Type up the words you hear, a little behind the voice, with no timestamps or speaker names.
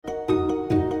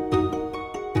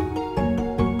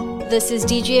This is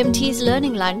DGMT's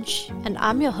Learning Lunch, and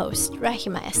I'm your host,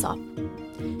 Rahima Essop.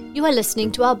 You are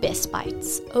listening to our Best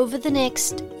Bites. Over the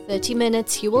next 30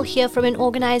 minutes, you will hear from an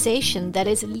organization that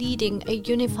is leading a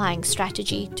unifying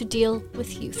strategy to deal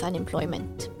with youth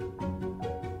unemployment.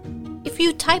 If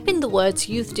you type in the words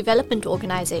Youth Development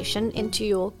Organization into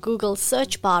your Google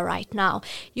search bar right now,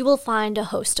 you will find a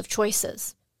host of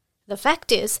choices. The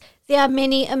fact is, there are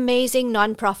many amazing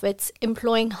non-profits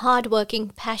employing hardworking,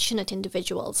 passionate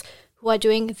individuals who are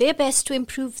doing their best to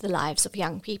improve the lives of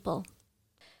young people.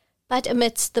 But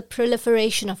amidst the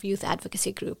proliferation of youth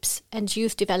advocacy groups and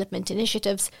youth development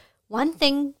initiatives, one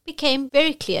thing became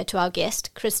very clear to our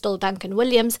guest, Crystal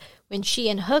Duncan-Williams, when she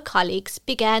and her colleagues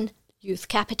began Youth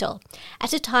Capital,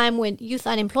 at a time when youth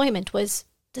unemployment was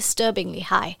disturbingly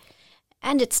high,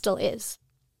 and it still is.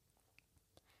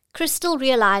 Crystal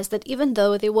realized that even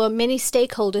though there were many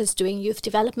stakeholders doing youth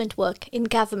development work in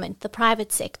government, the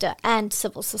private sector, and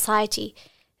civil society,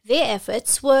 their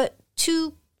efforts were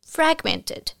too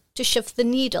fragmented to shift the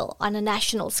needle on a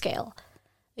national scale.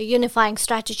 A unifying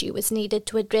strategy was needed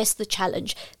to address the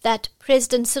challenge that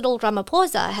President Cyril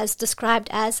Ramaphosa has described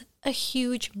as a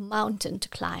huge mountain to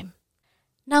climb.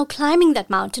 Now, climbing that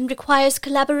mountain requires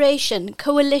collaboration,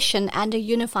 coalition, and a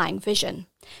unifying vision.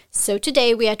 So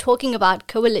today we are talking about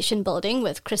coalition building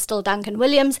with Crystal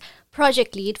Duncan-Williams,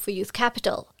 project lead for Youth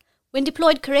Capital. When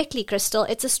deployed correctly, Crystal,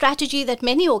 it's a strategy that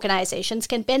many organizations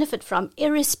can benefit from,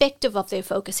 irrespective of their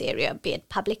focus area, be it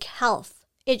public health,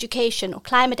 education, or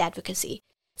climate advocacy.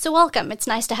 So welcome, it's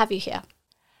nice to have you here.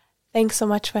 Thanks so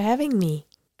much for having me.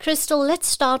 Crystal, let's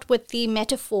start with the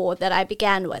metaphor that I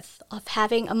began with, of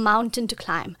having a mountain to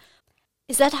climb.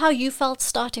 Is that how you felt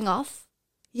starting off?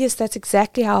 Yes, that's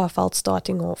exactly how I felt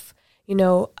starting off. You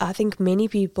know, I think many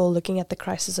people looking at the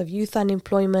crisis of youth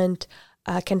unemployment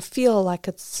can feel like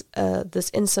it's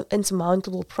this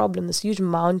insurmountable problem, this huge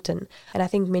mountain. And I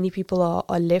think many people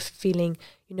are left feeling,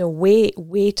 you know,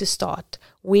 where to start,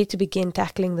 where to begin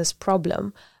tackling this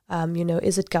problem.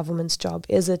 Is it government's job?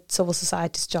 Is it civil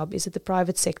society's job? Is it the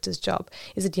private sector's job?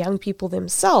 Is it young people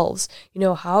themselves? You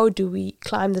know, how do we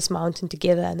climb this mountain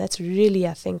together? And that's really,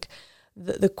 I think,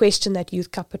 the question that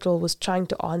Youth Capital was trying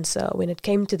to answer when it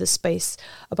came to the space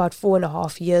about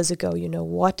 4.5 years ago. You know,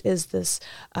 what is this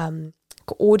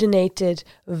coordinated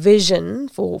vision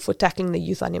for tackling the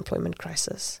youth unemployment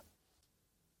crisis?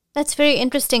 That's very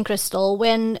interesting, Crystal.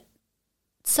 When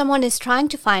someone is trying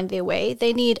to find their way,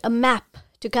 they need a map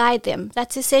to guide them.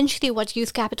 That's essentially what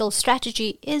Youth Capital's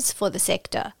strategy is for the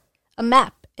sector. A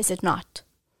map, is it not?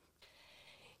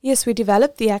 Yes, we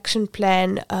developed the action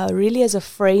plan really as a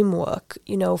framework,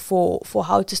 you know, for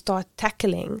how to start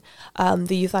tackling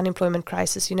the youth unemployment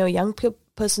crisis. You know, young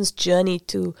person's journey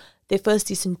to their first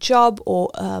decent job or,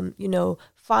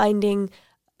 finding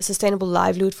a sustainable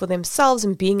livelihood for themselves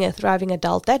and being a thriving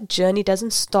adult. That journey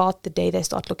doesn't start the day they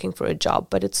start looking for a job,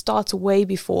 but it starts way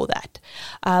before that.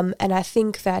 And I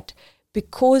think that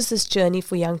because this journey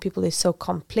for young people is so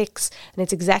complex, and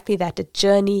it's exactly that, a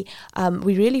journey,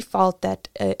 we really felt that,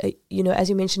 as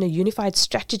you mentioned, a unified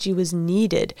strategy was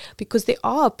needed because there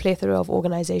are a plethora of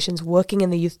organizations working in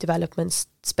the youth development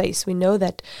space. We know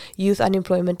that youth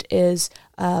unemployment is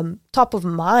top of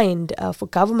mind for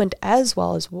government as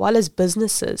well as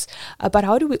businesses. But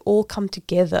how do we all come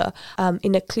together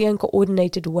in a clear and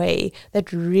coordinated way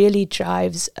that really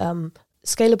drives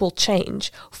scalable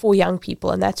change for young people?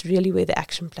 And that's really where the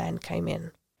action plan came in.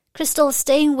 Crystal,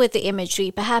 staying with the imagery,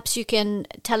 perhaps you can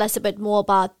tell us a bit more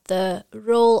about the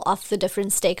role of the different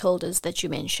stakeholders that you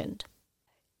mentioned.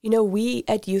 You know, we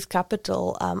at Youth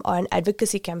Capital are an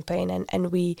advocacy campaign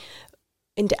and we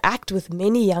interact with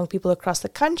many young people across the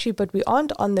country, but we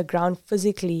aren't on the ground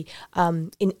physically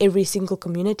in every single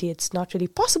community. It's not really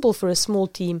possible for a small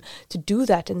team to do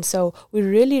that. And so we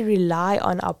really rely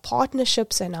on our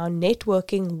partnerships and our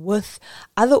networking with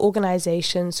other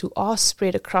organizations who are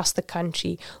spread across the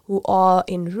country, who are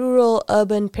in rural,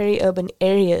 urban, peri-urban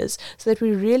areas, so that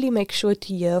we really make sure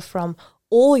to hear from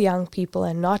all young people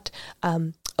and not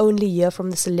only hear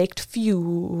from the select few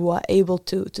who are able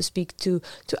to speak to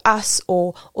us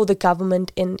or the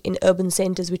government in urban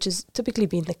centers, which has typically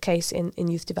been the case in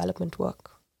youth development work.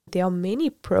 There are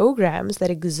many programs that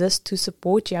exist to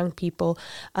support young people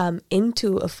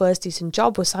into a first decent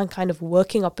job or some kind of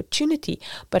working opportunity,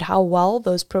 but how well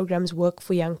those programs work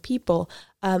for young people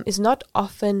is not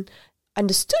often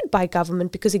understood by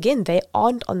government because, again, they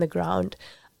aren't on the ground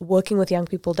working with young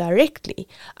people directly.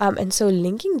 And so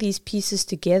linking these pieces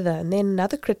together, and then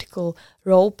another critical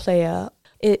role player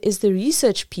is the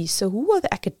research piece. So who are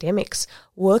the academics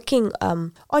working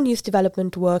on youth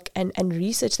development work and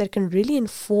research that can really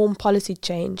inform policy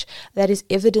change that is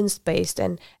evidence-based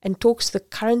and talks to the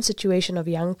current situation of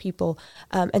young people.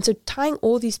 And so tying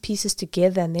all these pieces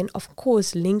together and then, of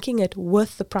course, linking it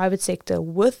with the private sector,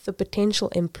 with the potential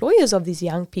employers of these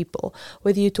young people,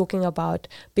 whether you're talking about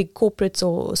big corporates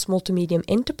or small to medium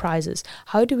enterprises,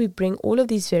 how do we bring all of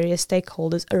these various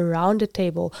stakeholders around a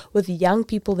table with young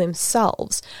people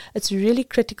themselves? It's really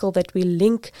critical that we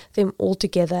link them all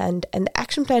together, and the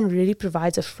action plan really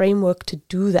provides a framework to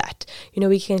do that.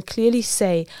 We can clearly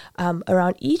say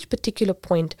around each particular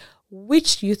point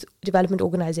which youth development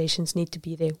organizations need to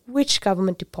be there, which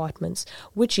government departments,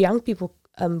 which young people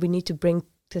we need to bring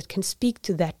that can speak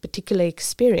to that particular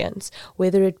experience,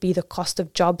 whether it be the cost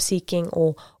of job seeking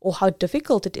or how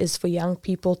difficult it is for young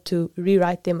people to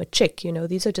rewrite them a check.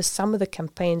 These are just some of the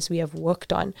campaigns we have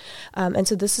worked on. And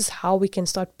so this is how we can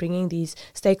start bringing these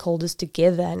stakeholders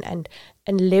together and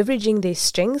leveraging their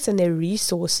strengths and their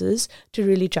resources to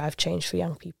really drive change for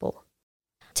young people.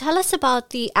 Tell us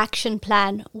about the action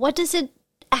plan. What does it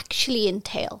actually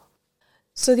entail?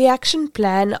 So the action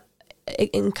plan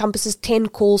encompasses 10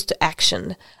 calls to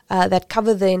action that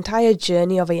cover the entire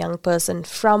journey of a young person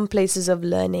from places of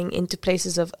learning into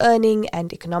places of earning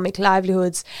and economic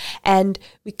livelihoods. And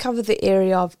we cover the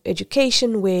area of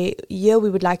education, where here we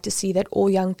would like to see that all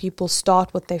young people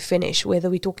start what they finish, whether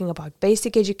we're talking about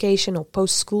basic education or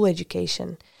post-school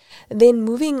education. Then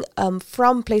moving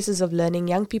from places of learning,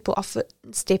 young people often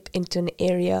step into an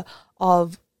area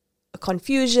of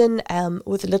confusion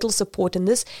with little support, and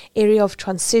this area of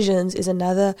transitions is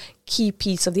another key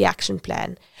piece of the action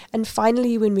plan. And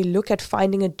finally, when we look at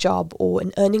finding a job or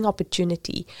an earning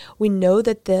opportunity, we know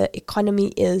that the economy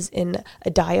is in a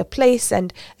dire place,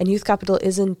 and Youth Capital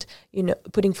isn't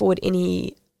putting forward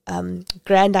any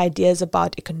grand ideas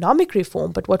about economic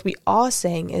reform, but what we are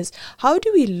saying is, how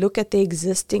do we look at the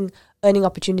existing earning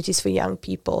opportunities for young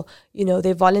people,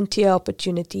 their volunteer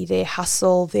opportunity, their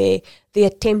hustle, their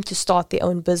attempt to start their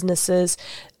own businesses,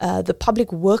 the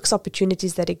public works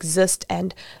opportunities that exist,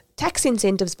 and tax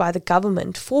incentives by the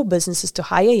government for businesses to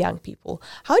hire young people.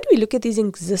 How do we look at these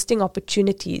existing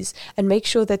opportunities and make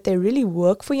sure that they really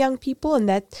work for young people and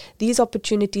that these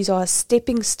opportunities are a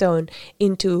stepping stone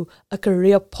into a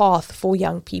career path for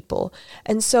young people?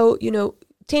 And so,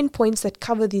 10 points that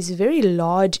cover these very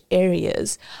large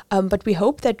areas, but we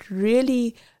hope that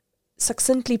really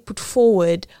succinctly put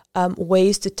forward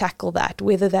ways to tackle that,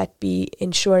 whether that be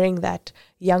ensuring that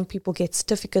young people get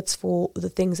certificates for the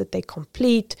things that they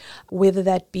complete, whether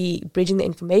that be bridging the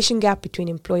information gap between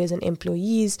employers and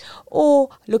employees, or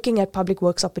looking at public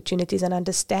works opportunities and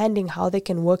understanding how they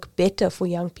can work better for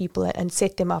young people and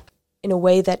set them up in a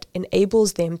way that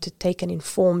enables them to take an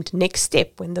informed next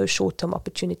step when those short-term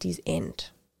opportunities end.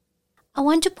 I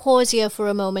want to pause here for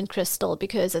a moment, Crystal,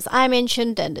 because as I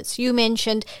mentioned and as you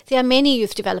mentioned, there are many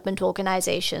youth development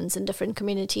organizations in different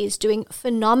communities doing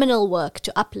phenomenal work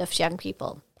to uplift young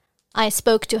people. I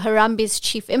spoke to Harambé's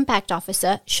Chief Impact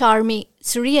Officer, Sharmi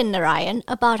Suryanarayan,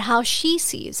 about how she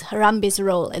sees Harambé's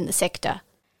role in the sector.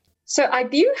 So I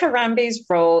view Harambé's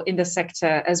role in the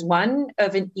sector as one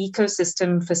of an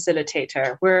ecosystem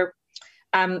facilitator. We're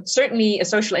certainly a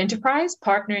social enterprise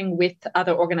partnering with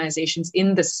other organizations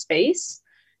in the space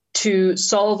to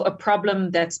solve a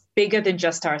problem that's bigger than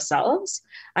just ourselves.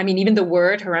 I mean, even the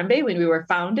word Harambé, when we were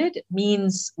founded,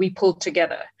 means we pulled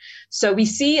together. So we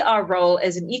see our role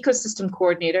as an ecosystem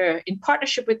coordinator in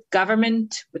partnership with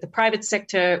government, with the private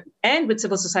sector, and with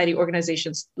civil society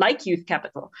organizations like Youth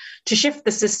Capital to shift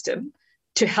the system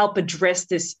to help address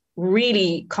this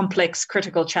really complex,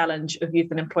 critical challenge of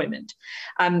youth unemployment.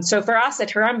 So for us at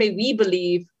Harambé, we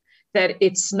believe that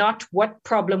it's not what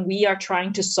problem we are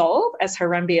trying to solve as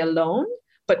Harambé alone,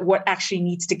 but what actually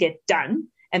needs to get done.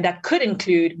 And that could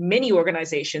include many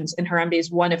organizations, and Harambé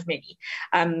is one of many.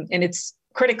 And it's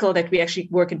critical that we actually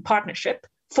work in partnership.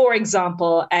 For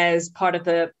example, as part of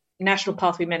the National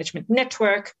Pathway Management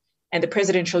Network, and the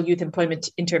Presidential Youth Employment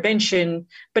Intervention,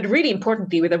 but really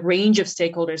importantly, with a range of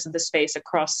stakeholders in the space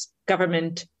across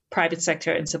government, private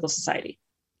sector, and civil society.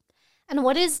 And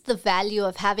what is the value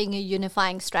of having a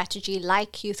unifying strategy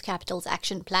like Youth Capital's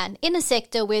action plan in a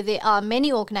sector where there are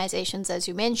many organizations, as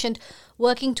you mentioned,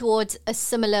 working towards a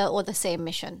similar or the same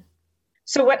mission?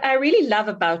 So what I really love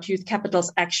about Youth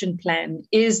Capital's action plan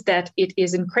is that it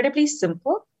is incredibly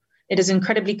simple, it is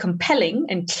incredibly compelling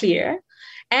and clear,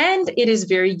 and it is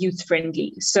very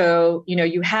youth-friendly. So,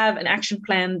 you have an action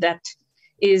plan that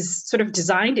is sort of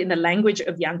designed in the language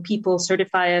of young people,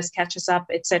 certify us, catch us up,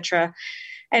 etc.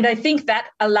 And I think that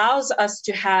allows us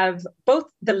to have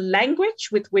both the language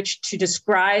with which to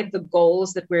describe the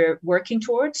goals that we're working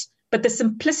towards, but the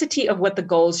simplicity of what the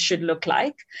goals should look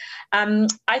like.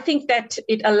 I think that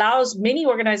it allows many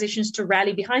organizations to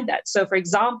rally behind that. So, for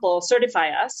example, Certify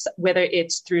Us, whether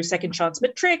it's through Second Chance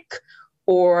Matric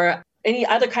or any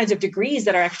other kinds of degrees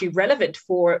that are actually relevant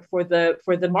for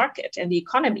the market and the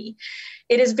economy,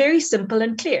 it is very simple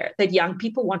and clear that young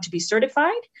people want to be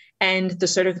certified, and the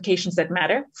certifications that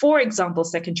matter, for example,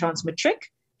 Second Chance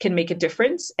Matric, can make a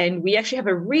difference. And we actually have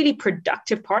a really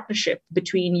productive partnership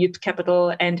between Youth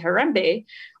Capital and Harambee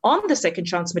on the Second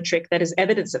Chance Matric that is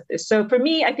evidence of this. So for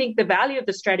me, I think the value of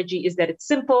the strategy is that it's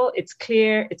simple, it's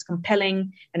clear, it's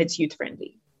compelling, and it's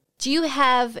youth-friendly. Do you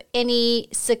have any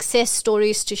success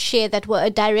stories to share that were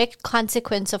a direct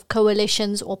consequence of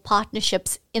coalitions or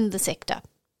partnerships in the sector?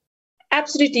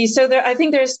 Absolutely. So I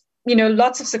think there's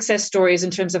lots of success stories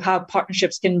in terms of how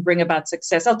partnerships can bring about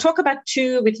success. I'll talk about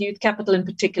two with Youth Capital in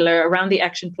particular around the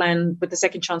action plan with the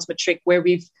Second Chance Matric, where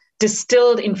we've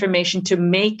distilled information to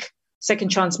make Second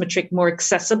Chance Matric more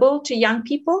accessible to young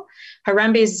people.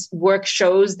 Harambee's work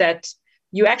shows that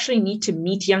you actually need to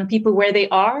meet young people where they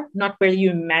are, not where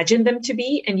you imagine them to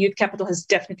be. And Youth Capital has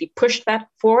definitely pushed that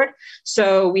forward.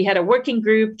 So we had a working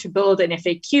group to build an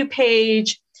FAQ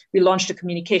page. We launched a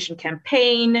communication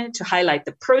campaign to highlight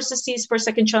the processes for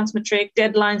Second Chance Matric,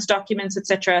 deadlines, documents,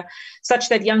 etc., such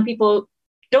that young people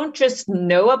don't just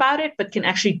know about it, but can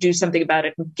actually do something about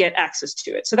it and get access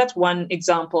to it. So that's one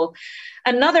example.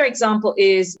 Another example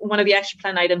is one of the action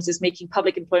plan items is making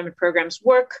public employment programs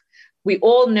work. We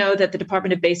all know that the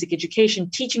Department of Basic Education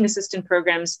teaching assistant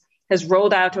programs has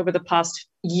rolled out over the past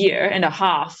year and a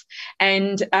half.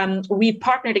 And we've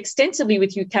partnered extensively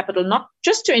with Youth Capital, not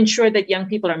just to ensure that young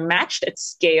people are matched at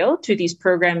scale to these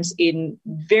programs in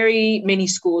very many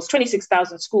schools,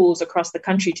 26,000 schools across the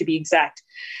country to be exact,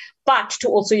 but to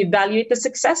also evaluate the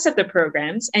success of the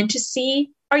programs and to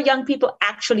see, are young people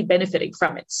actually benefiting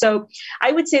from it? So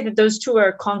I would say that those two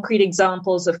are concrete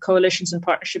examples of coalitions and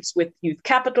partnerships with Youth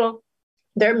Capital.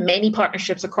 There are many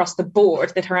partnerships across the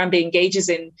board that Harambee engages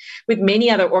in with many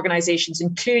other organizations,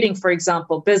 including, for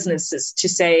example, businesses, to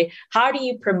say, how do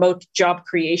you promote job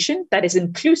creation that is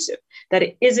inclusive, that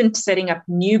it isn't setting up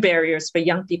new barriers for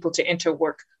young people to enter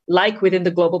work, like within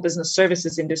the global business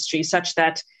services industry, such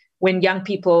that when young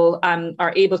people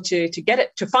are able to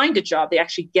find a job, they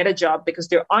actually get a job because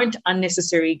there aren't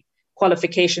unnecessary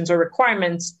qualifications or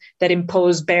requirements that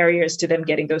impose barriers to them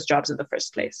getting those jobs in the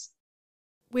first place.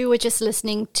 We were just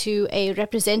listening to a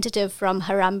representative from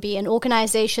Harambee, an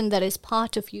organization that is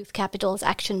part of Youth Capital's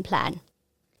action plan.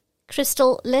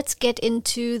 Crystal, let's get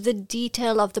into the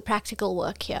detail of the practical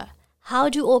work here. How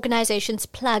do organizations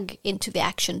plug into the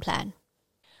action plan?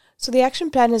 So the action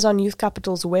plan is on Youth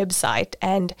Capital's website,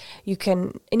 and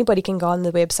anybody can go on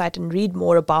the website and read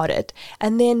more about it.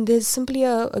 And then there's simply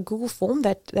a Google form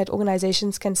that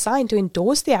organizations can sign to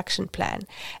endorse the action plan.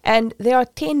 And there are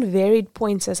 10 varied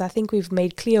points, as I think we've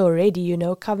made clear already,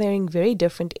 covering very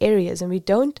different areas. And we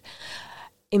don't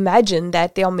imagine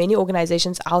that there are many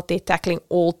organizations out there tackling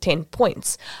all 10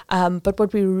 points. But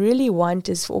what we really want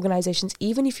is for organizations,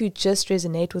 even if you just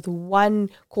resonate with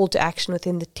one call to action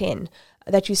within the 10,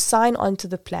 that you sign onto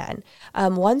the plan.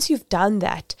 Once you've done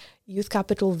that, Youth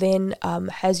Capital then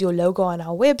has your logo on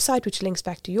our website, which links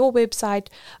back to your website.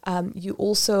 You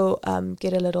also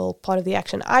get a little part of the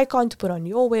action icon to put on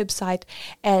your website.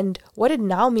 And what it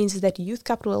now means is that Youth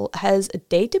Capital has a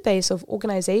database of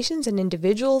organizations and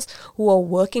individuals who are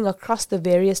working across the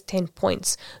various 10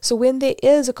 points. So when there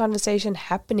is a conversation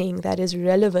happening that is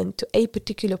relevant to a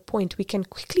particular point, we can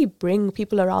quickly bring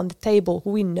people around the table who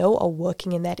we know are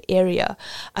working in that area.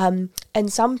 And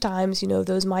sometimes,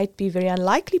 those might be very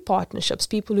unlikely partnerships,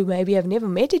 people who maybe have never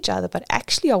met each other but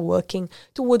actually are working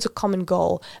towards a common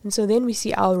goal. And so then we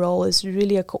see our role as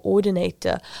really a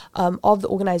coordinator of the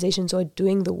organizations who are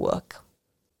doing the work.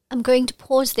 I'm going to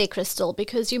pause there, Crystal,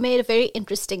 because you made a very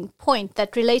interesting point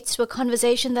that relates to a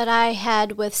conversation that I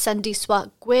had with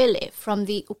Sandiswa Gwele from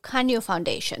the Ukhanyo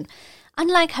Foundation.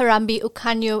 Unlike Harambee,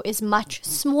 Ukhanyo is much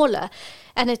smaller,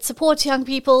 and it supports young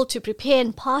people to prepare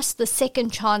and pass the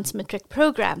Second Chance Matric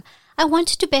program. I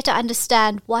wanted to better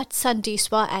understand what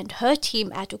Sandiswa and her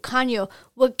team at Ukhanyo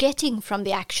were getting from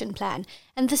the action plan,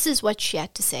 and this is what she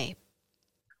had to say.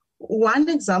 One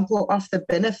example of the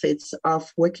benefits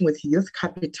of working with Youth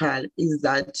Capital is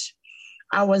that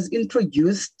I was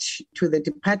introduced to the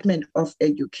Department of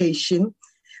Education,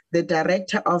 the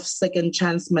director of Second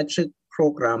Chance Matric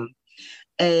program.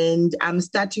 And I'm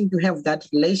starting to have that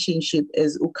relationship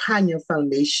as Ukhanyo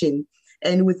Foundation.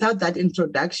 And without that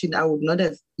introduction, I would not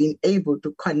have been able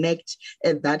to connect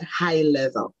at that high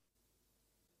level.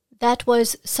 That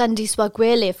was Sandiswa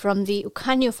Gwele from the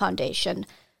Ukhanyo Foundation.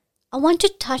 I want to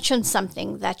touch on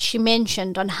something that she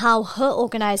mentioned on how her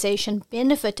organization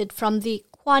benefited from the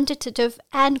quantitative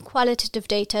and qualitative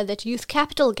data that Youth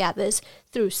Capital gathers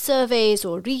through surveys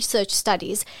or research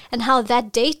studies, and how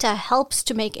that data helps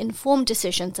to make informed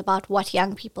decisions about what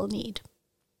young people need.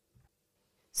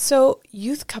 So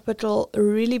Youth Capital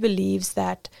really believes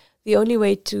that the only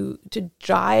way to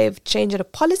drive change at a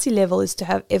policy level is to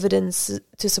have evidence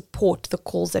to support the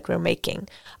calls that we're making.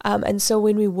 And so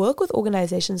when we work with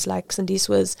organizations like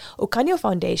Sindiswa's Okhanya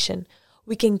Foundation,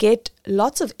 we can get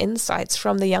lots of insights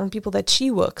from the young people that she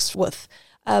works with.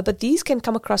 But these can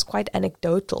come across quite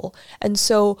anecdotal. And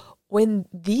so when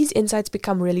these insights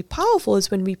become really powerful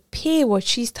is when we pair what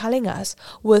she's telling us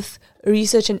with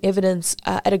research and evidence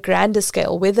at a grander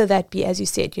scale, whether that be, as you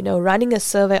said, running a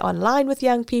survey online with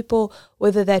young people,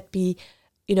 whether that be,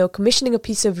 commissioning a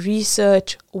piece of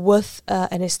research with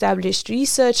an established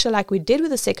researcher like we did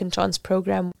with the Second Chance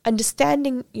program,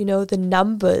 understanding, the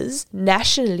numbers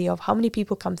nationally of how many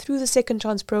people come through the Second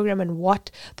Chance program and what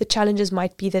the challenges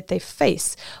might be that they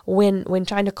face when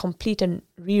trying to complete and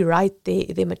rewrite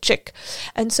their matric.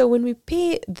 And so when we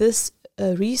pair this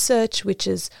research, which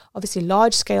is obviously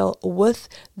large scale, with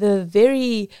the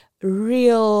very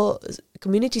real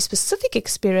community-specific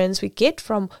experience we get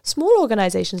from small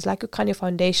organizations like Okhanya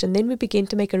Foundation, then we begin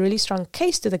to make a really strong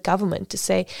case to the government to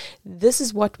say, this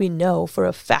is what we know for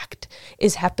a fact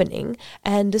is happening,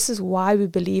 and this is why we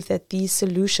believe that these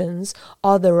solutions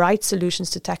are the right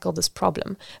solutions to tackle this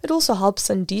problem. It also helps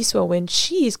Sindiswa when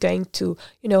she is going to,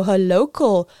 her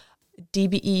local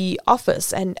DBE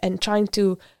office and trying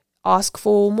to ask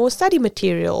for more study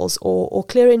materials or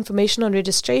clearer information on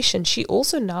registration. She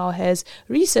also now has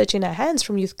research in her hands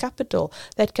from Youth Capital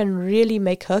that can really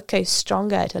make her case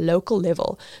stronger at a local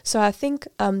level. So I think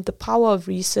the power of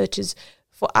research is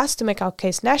for us to make our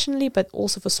case nationally, but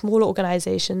also for smaller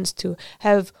organizations to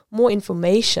have more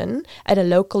information at a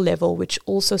local level, which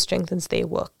also strengthens their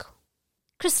work.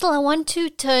 Crystal, I want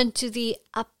to turn to the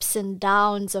ups and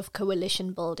downs of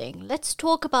coalition building. Let's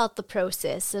talk about the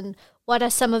process and what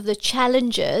are some of the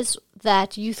challenges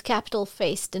that Youth Capital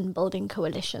faced in building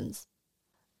coalitions?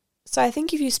 So I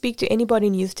think if you speak to anybody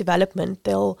in youth development,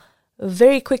 they'll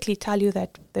very quickly tell you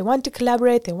that they want to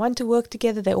collaborate, they want to work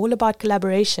together, they're all about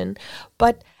collaboration.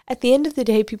 But at the end of the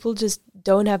day, people just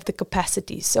don't have the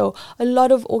capacity. So a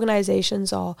lot of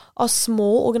organizations are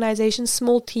small organizations,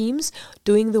 small teams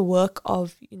doing the work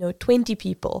of 20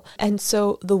 people. And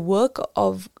so the work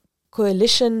of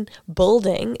coalition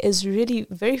building is really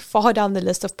very far down the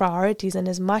list of priorities, and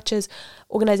as much as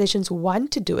organizations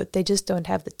want to do it, they just don't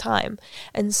have the time.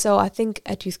 And so I think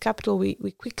at Youth Capital we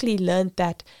quickly learned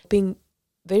that being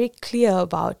very clear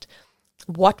about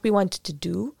what we wanted to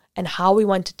do and how we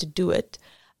wanted to do it,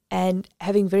 and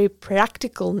having very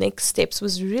practical next steps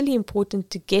was really important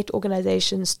to get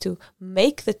organizations to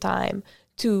make the time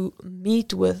to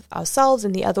meet with ourselves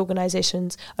and the other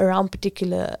organizations around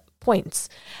particular points.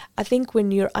 I think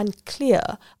when you're unclear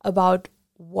about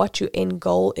what your end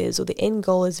goal is, or the end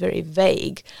goal is very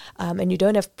vague, and you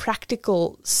don't have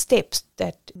practical steps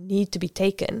that need to be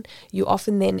taken, you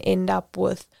often then end up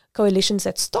with coalitions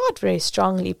that start very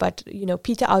strongly but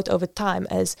peter out over time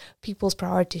as people's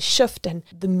priorities shift and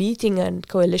the meeting and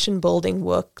coalition building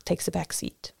work takes a back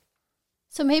seat.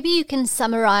 So maybe you can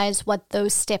summarize what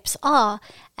those steps are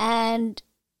and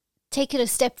take it a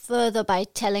step further by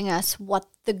telling us what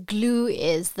the glue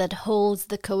is that holds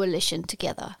the coalition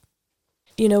together.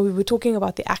 We were talking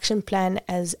about the action plan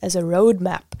as a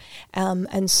roadmap.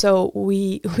 And so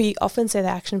we often say the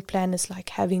action plan is like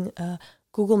having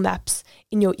Google Maps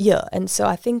in your ear. And so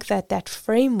I think that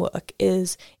framework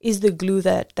is the glue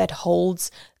that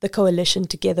holds the coalition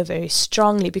together very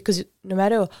strongly, because no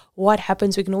matter what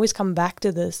happens, we can always come back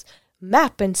to this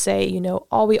map and say,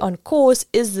 are we on course?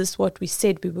 Is this what we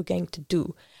said we were going to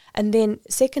do? And then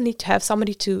secondly, to have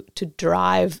somebody to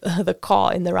drive the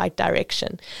car in the right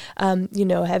direction.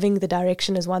 Having the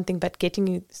direction is one thing, but getting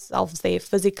yourselves there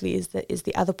physically is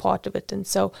the other part of it. And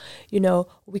so,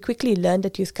 we quickly learned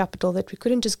at Youth Capital that we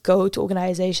couldn't just go to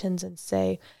organizations and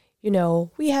say,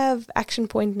 we have action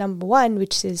point number 1,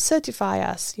 which says certify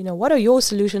us. What are your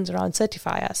solutions around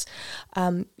certify us?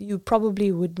 You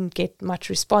probably wouldn't get much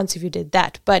response if you did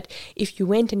that. But if you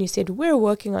went and you said, we're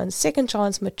working on Second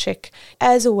Chance Matric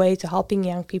as a way to helping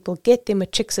young people get their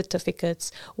Matric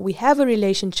certificates, we have a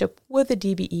relationship with the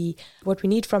DBE. What we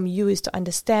need from you is to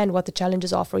understand what the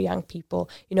challenges are for young people.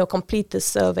 Complete this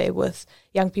survey with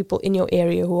young people in your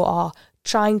area who are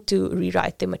trying to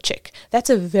rewrite their matric. That's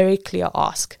a very clear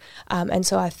ask. And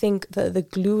so I think the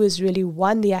glue is really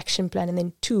 1, the action plan, and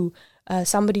then 2,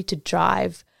 somebody to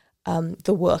drive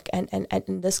the work. And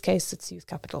in this case, it's Youth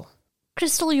Capital.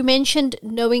 Crystal, you mentioned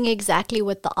knowing exactly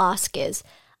what the ask is.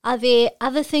 Are there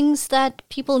other things that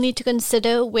people need to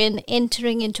consider when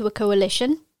entering into a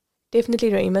coalition?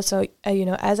 Definitely, Rahima. So,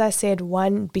 as I said,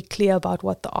 1, be clear about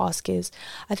what the ask is.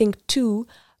 I think 2,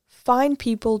 find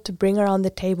people to bring around the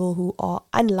table who are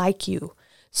unlike you.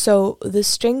 So the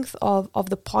strength of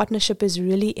the partnership is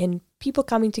really in people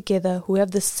coming together who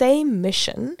have the same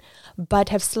mission, but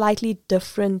have slightly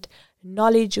different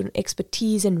knowledge and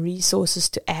expertise and resources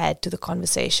to add to the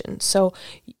conversation. So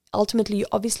ultimately, you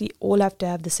obviously all have to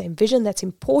have the same vision. That's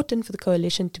important for the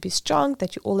coalition to be strong,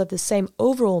 that you all have the same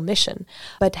overall mission.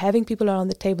 But having people around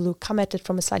the table who come at it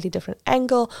from a slightly different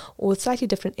angle or with slightly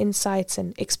different insights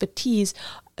and expertise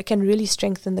can really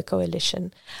strengthen the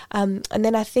coalition. And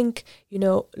then I think,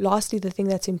 lastly, the thing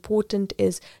that's important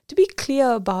is to be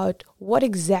clear about what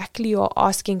exactly you're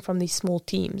asking from these small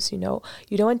teams. You don't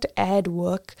want to add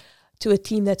work to a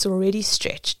team that's already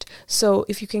stretched. So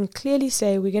if you can clearly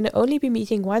say, we're going to only be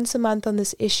meeting once a month on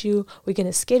this issue, we're going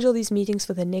to schedule these meetings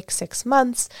for the next 6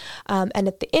 months, and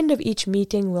at the end of each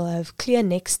meeting, we'll have clear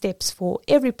next steps for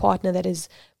every partner that is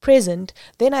present,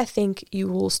 then I think you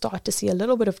will start to see a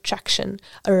little bit of traction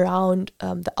around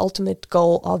the ultimate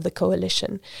goal of the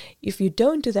coalition. If you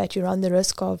don't do that, you run the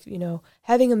risk of,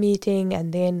 having a meeting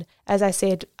and then, as I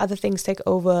said, other things take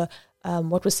over.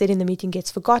 What was said in the meeting gets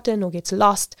forgotten or gets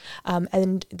lost,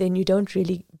 and then you don't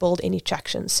really build any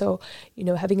traction. So,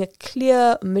 having a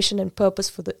clear mission and purpose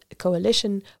for the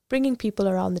coalition, bringing people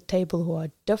around the table who are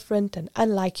different and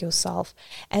unlike yourself,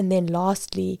 and then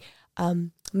lastly,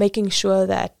 making sure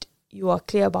that you are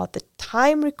clear about the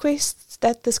time requests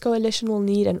that this coalition will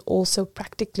need, and also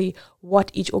practically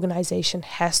what each organization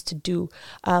has to do,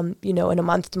 on a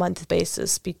month-to-month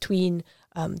basis between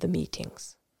the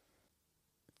meetings.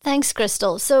 Thanks,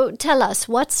 Crystal. So tell us,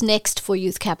 what's next for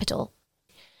Youth Capital?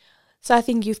 So I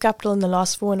think Youth Capital in the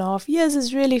last 4.5 years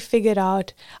has really figured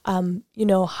out,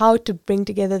 how to bring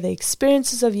together the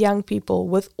experiences of young people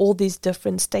with all these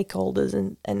different stakeholders.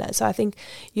 And so I think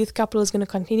Youth Capital is going to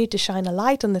continue to shine a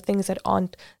light on the things that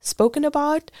aren't spoken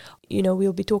about.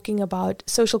 We'll be talking about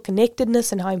social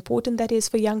connectedness and how important that is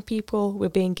for young people. We'll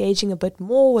be engaging a bit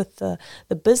more with the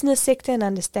business sector and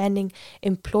understanding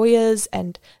employers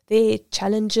and their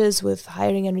challenges with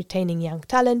hiring and retaining young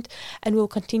talent. And we'll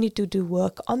continue to do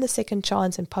work on the Second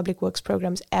Chance and public works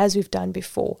programs as we've done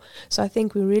before. So I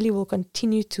think we really will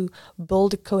continue to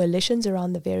build coalitions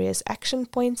around the various action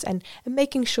points and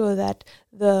making sure that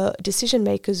the decision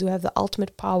makers who have the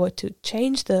ultimate power to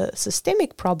change the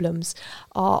systemic problems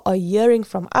are hearing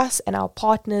from us and our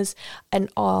partners and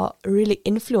are really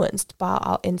influenced by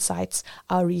our insights,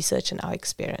 our research, and our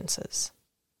experiences.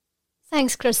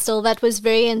 Thanks, Crystal. That was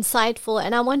very insightful.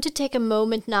 And I want to take a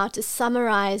moment now to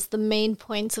summarize the main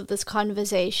points of this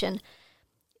conversation.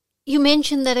 You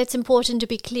mentioned that it's important to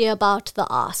be clear about the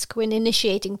ask when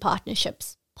initiating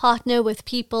partnerships. Partner with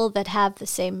people that have the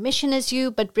same mission as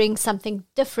you but bring something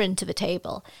different to the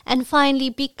table. And finally,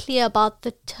 be clear about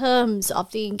the terms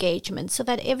of the engagement so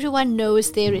that everyone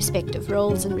knows their respective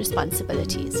roles and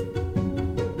responsibilities.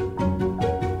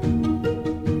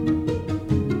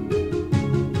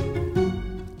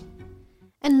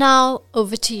 And now,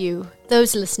 over to you,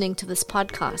 those listening to this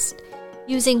podcast.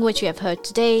 Using what you have heard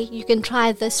today, you can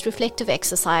try this reflective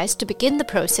exercise to begin the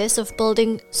process of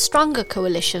building stronger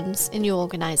coalitions in your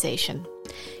organization.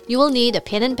 You will need a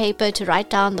pen and paper to write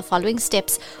down the following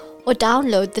steps or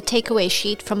download the takeaway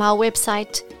sheet from our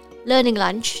website,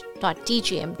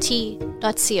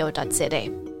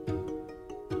 learninglunch.dgmt.co.za.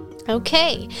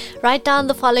 Okay, write down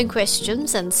the following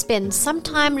questions and spend some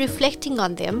time reflecting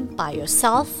on them by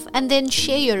yourself and then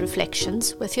share your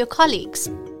reflections with your colleagues.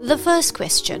 The first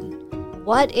question: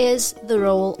 what is the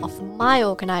role of my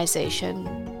organization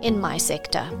in my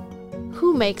sector?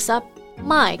 Who makes up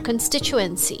my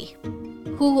constituency?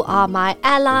 Who are my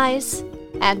allies?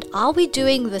 And are we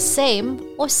doing the same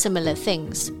or similar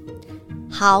things?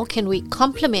 How can we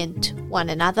complement one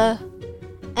another?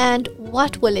 And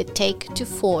what will it take to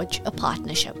forge a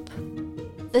partnership?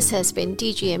 This has been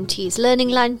DGMT's Learning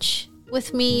Lunch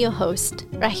with me, your host,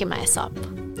 Rahima Essop.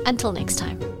 Until next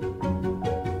time.